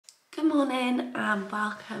Good morning and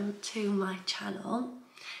welcome to my channel.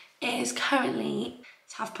 It is currently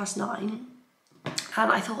 9:30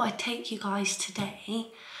 and I thought I'd take you guys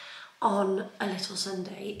today on a little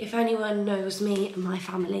Sunday. If anyone knows me and my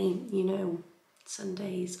family, you know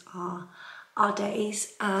Sundays are our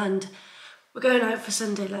days and we're going out for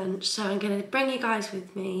Sunday lunch, so I'm going to bring you guys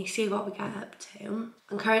with me, see what we get up to.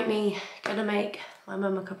 I'm currently going to make my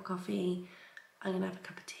mum a cup of coffee, I'm going to have a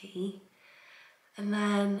cup of tea and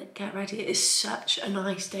then get ready. It is such a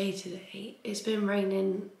nice day today. It's been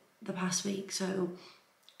raining the past week, so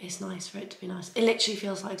it's nice for it to be nice. It literally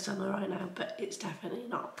feels like summer right now, but it's definitely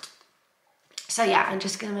not. So yeah, I'm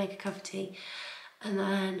just going to make a cup of tea and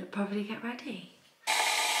then probably get ready.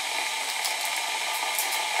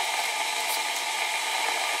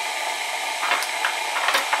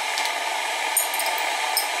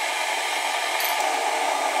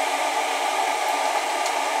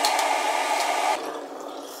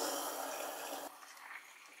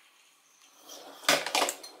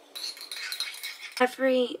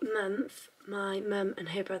 Every month, my mum and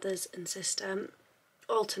her brothers and sister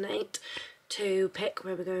alternate to pick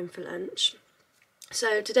where we're going for lunch.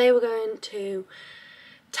 So today we're going to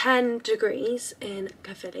 10 Degrees in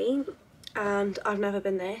Caerphilly, and I've never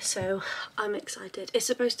been there, so I'm excited. It's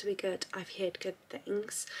supposed to be good, I've heard good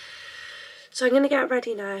things. So I'm going to get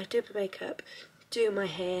ready now, do my makeup, do my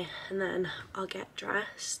hair, and then I'll get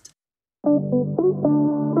dressed.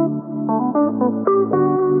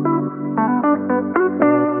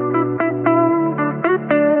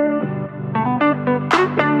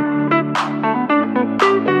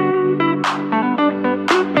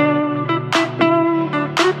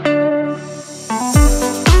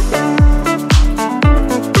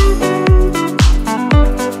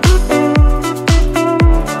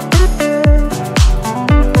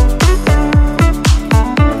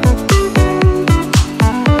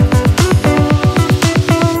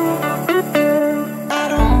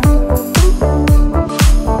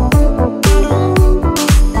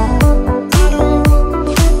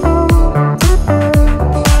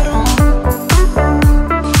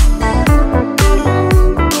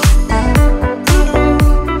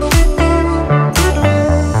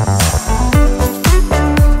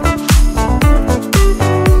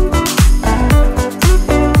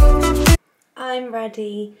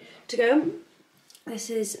 Ready to go. This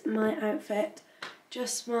is my outfit,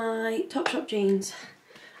 just my Topshop jeans.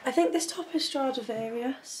 I think this top is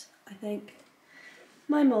Stradivarius, I think.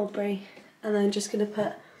 My Mulberry, and then just gonna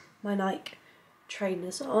put my Nike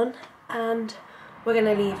trainers on, and we're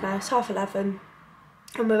gonna leave now. It's 11:30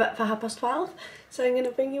 and we're up for 12:30, so I'm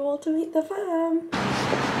gonna bring you all to meet the fam.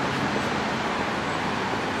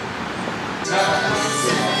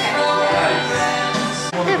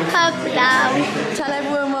 The pub now. Tell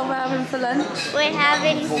everyone what we're having for lunch. We're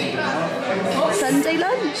having Sunday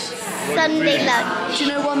lunch. Sunday lunch. Do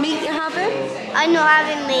you know what meat you're having? I'm not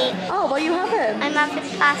having meat. Oh, what are you having? I'm having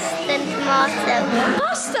pasta and tomato.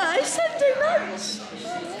 Pasta? It's Sunday lunch.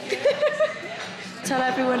 Tell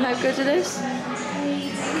everyone how good it is.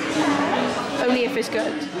 Only if it's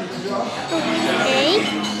good. Okay.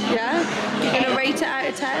 Yeah? You're gonna rate it out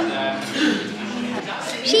of 10?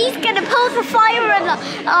 She's gonna pull the fire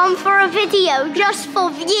on for a video just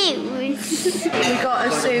for views. We got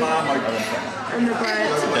a soup and the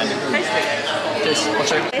bread.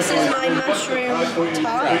 This is my mushroom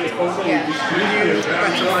tart.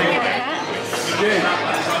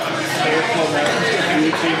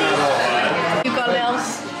 You've got little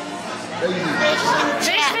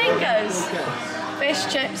fish fingers. Fish,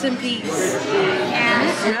 chips and peas. Yeah.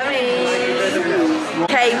 Yummy.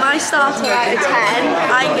 Okay, my starter out of 10,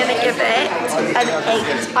 I'm going to give it an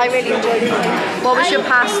 8. I really enjoyed it. What was your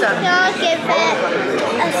pasta? I'll give it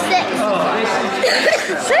a 6.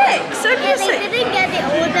 6? Only a 6? I didn't get it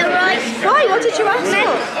all the right. Why? What did you ask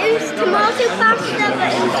for? It was tomato pasta,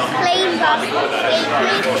 but it was plain pasta.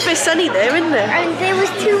 It's a bit sunny there, isn't it? And there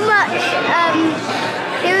was too much,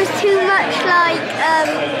 like,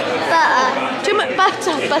 butter. Too much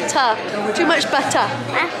butter. Too much butter.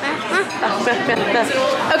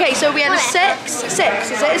 Okay, so we had a 6.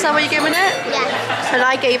 6, is it? Is that what you're giving it? Yeah. And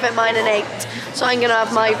I gave it mine an 8. So I'm going to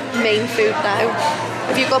have my main food now.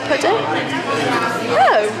 Have you got pudding?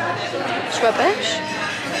 No. It's rubbish.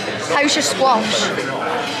 How's your squash?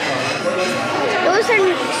 It was a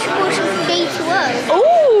squash with J2O.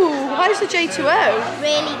 Oh, how's the J2O?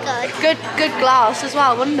 Really good. Good glass as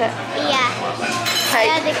well, wasn't it? Yeah. Okay.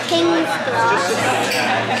 Yeah, the King's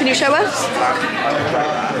glass. Can you show us?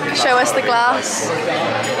 Show us the glass.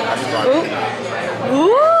 Ooh.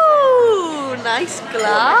 Ooh, nice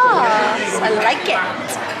glass. I like it.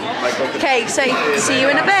 Okay, so see you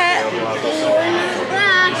in a bit.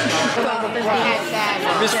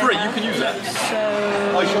 it's free, you can use it.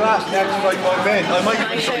 I shall ask next time I'm in. I might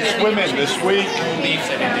even try swimming this week.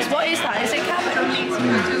 What is that? Is it cabbage?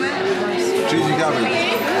 Cheesy cabbage.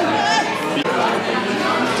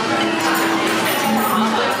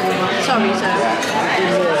 Sorry, sir.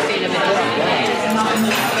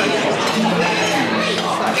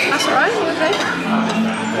 That's alright, okay.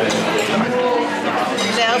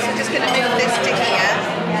 Now, so just going to move this to here.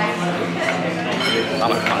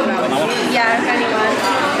 Yeah, anyone.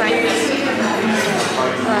 Thanks.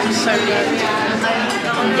 Oh, so good.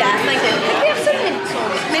 Yeah, thank you. Can we have some mint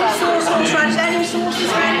sauce? Mint sauce or trash? Any sauces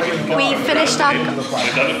ready? We finished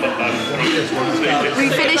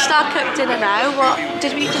our cooked dinner now. What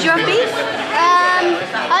did you have beef?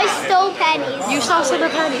 I stole pennies. You stole some of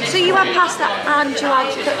the pennies. So you had pasta and you had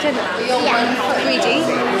cooked dinner? Yeah. Greedy.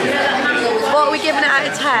 What are we giving it out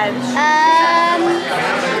of 10?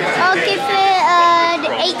 I'll give it an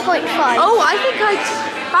 8.5. Oh, I think I'd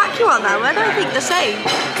back you on that one. I think the same.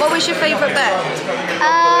 What was your favourite bit?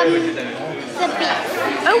 The beef.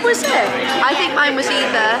 Oh, was it? I think mine was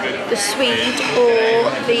either the Swede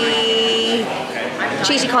or the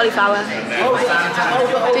cheesy cauliflower.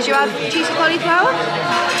 Did you have cheesy cauliflower?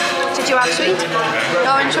 Did you have sweet?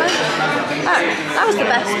 Orange one? Oh, that was the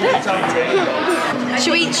best bit.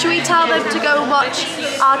 Should we tell them to go and watch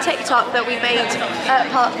our TikTok that we made at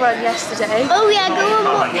Park Run yesterday? Oh yeah, go and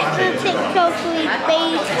watch the TikTok we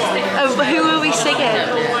made. Oh, who were we singing?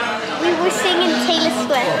 We were singing Taylor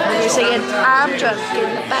Swift. We were singing I'm drunk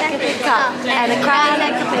in the back of the car and I cry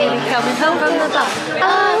like a baby coming home from the bar.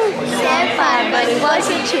 Oh, so fine, but it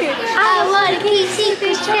wasn't true. I want to keep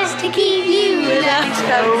secrets just to keep you alive.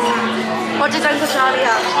 What did Uncle Charlie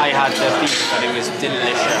have? I had the beef and it was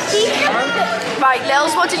delicious. Right,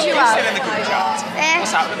 Lils, what did you have? Fish.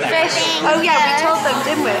 Oh yeah, we told them,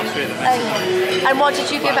 didn't we? And what did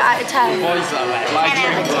you give it out of 10? 10 What is that like?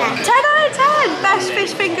 10 out of 10! Best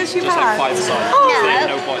fish fingers you've Just had. like 5 aside. Oh.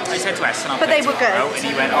 No points. I said to Eston, But they were good. And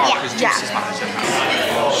he went, oh, because Yeah. Juice is manager.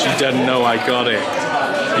 She doesn't know I got it.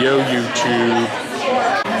 Yo, YouTube.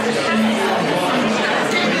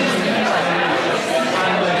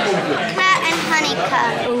 Cat and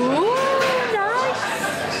honeycomb. Ooh, nice.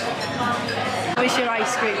 How was your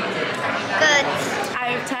ice cream? Good.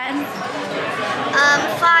 Out of 10?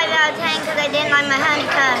 5 out of 10 because I didn't like my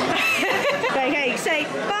honeycomb. Okay, say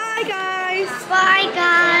bye guys. Bye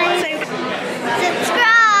guys. Say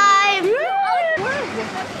Subscribe.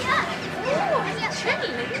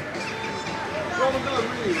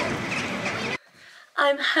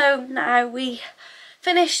 I'm home now. We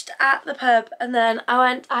finished at the pub and then I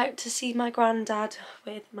went out to see my granddad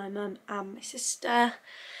with my mum and my sister.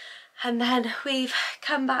 And then we've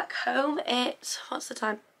come back home. It's, what's the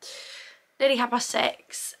time? Nearly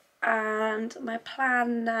 6:30. And my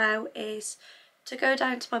plan now is to go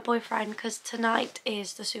down to my boyfriend because tonight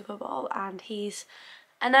is the Super Bowl and he's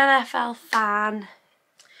an NFL fan.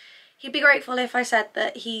 He'd be grateful if I said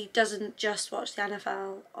that he doesn't just watch the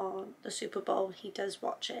NFL on the Super Bowl, he does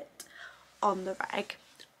watch it on the reg.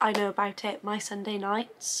 I know about it my Sunday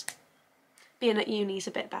nights. Being at uni is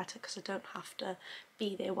a bit better because I don't have to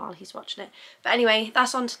be there while he's watching it. But anyway,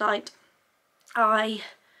 that's on tonight. I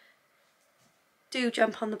do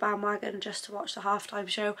jump on the bandwagon just to watch the halftime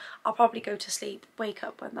show. I'll probably go to sleep, wake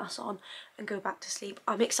up when that's on and go back to sleep.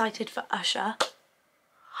 I'm excited for Usher.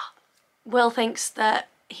 Will thinks that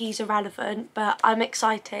he's irrelevant, but I'm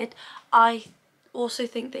excited. I also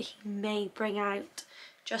think that he may bring out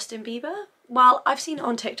Justin Bieber. Well, I've seen it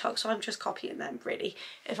on TikTok, so I'm just copying them really,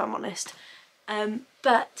 if I'm honest.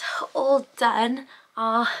 But all done.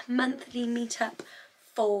 Our monthly meetup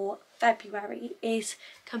for February is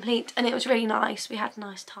complete and it was really nice. We had a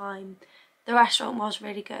nice time. The restaurant was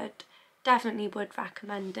really good. Definitely would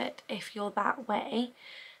recommend it if you're that way.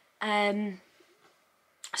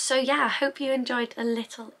 So yeah, I hope you enjoyed a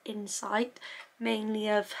little insight, mainly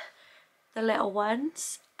of the little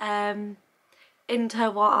ones,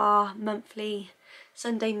 into what our monthly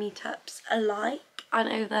Sunday meetups are like. I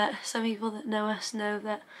know that some people that know us know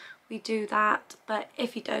that we do that, but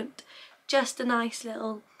if you don't, just a nice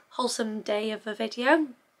little wholesome day of a video.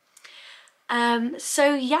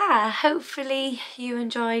 So yeah, hopefully you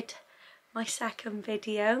enjoyed my second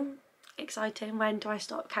video. Exciting, when do I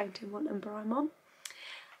stop counting what number I'm on?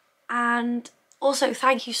 And also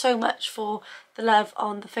thank you so much for the love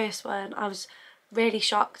on the first one. I was really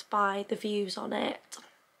shocked by the views on it.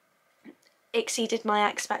 Exceeded my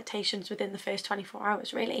expectations within the first 24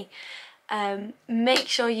 hours really. Make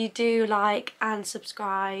sure you do like and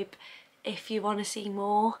subscribe if you want to see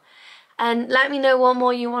more, and let me know what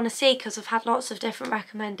more you want to see because I've had lots of different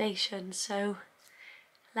recommendations, so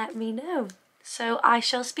let me know. So I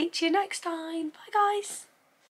shall speak to you next time. Bye guys.